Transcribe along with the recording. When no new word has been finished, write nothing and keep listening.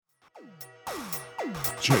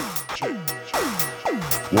Check.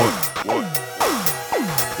 What?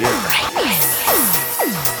 Yeah.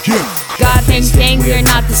 God thanks, gang, we're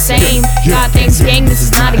not the same. God thanks, gang, this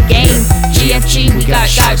is not a game. GFG, we got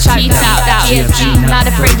sharp teeth out. GFG, not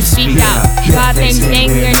afraid to speak out. God thanks, gang,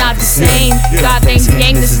 we're not the same. God thanks,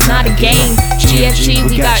 gang, this is not a game. GFG,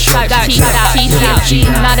 we got sharp teeth out. GFG,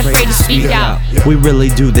 not afraid to speak out. We really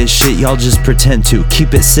do this shit, y'all just pretend to.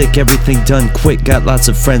 Keep it sick, everything done quick, got lots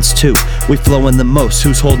of friends too. We flowin' the most,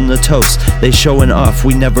 who's holding the toast? They showing off,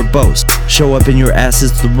 we never boast. Show up in your ass,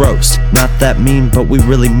 it's the roast. Not that mean, but we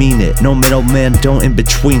really mean it. No middleman, don't in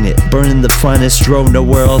between it. Burning the finest dro,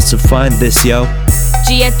 nowhere else to find this, yo.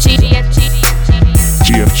 GFG,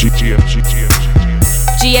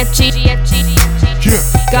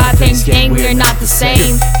 God thanks, gang, we're not the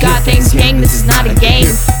same. God thanks, gang, this is not a game.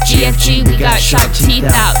 GFG, we got sharp teeth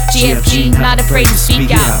out. GFG, not afraid to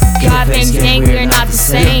speak out. God thanks, gang, we're not the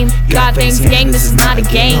same. God thanks, gang, this is not a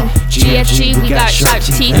game. GFG, we got sharp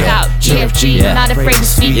teeth out. GFG, not afraid to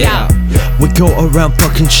speak out. We go around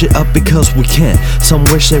fucking shit up because we can. Some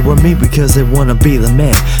wish they were me because they wanna be the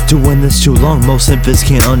man. Doing this too long, most infants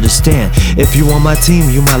can't understand. If you on my team,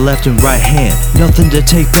 you my left and right hand. Nothing to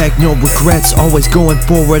take back, no regrets. Always going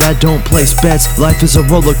forward, I don't place bets. Life is a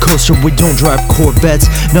roller coaster, we don't drive Corvettes.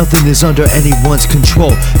 Nothing is under anyone's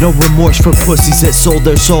control. No remorse for pussies that sold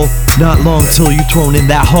their soul. Not long till you thrown in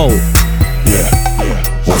that hole. Yeah.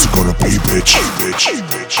 What's it gonna be, bitch?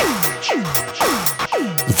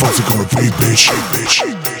 The fuck's it gonna be, bitch?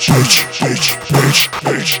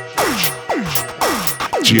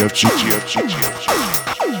 GFG.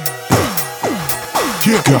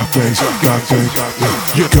 Yeah, got things, gang. Got things, gang.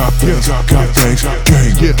 Got things, gang.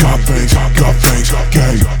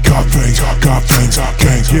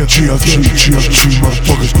 GFG,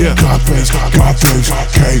 motherfuckers. Got things, gang.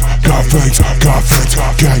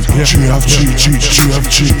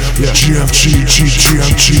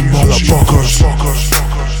 GFG, motherfuckers.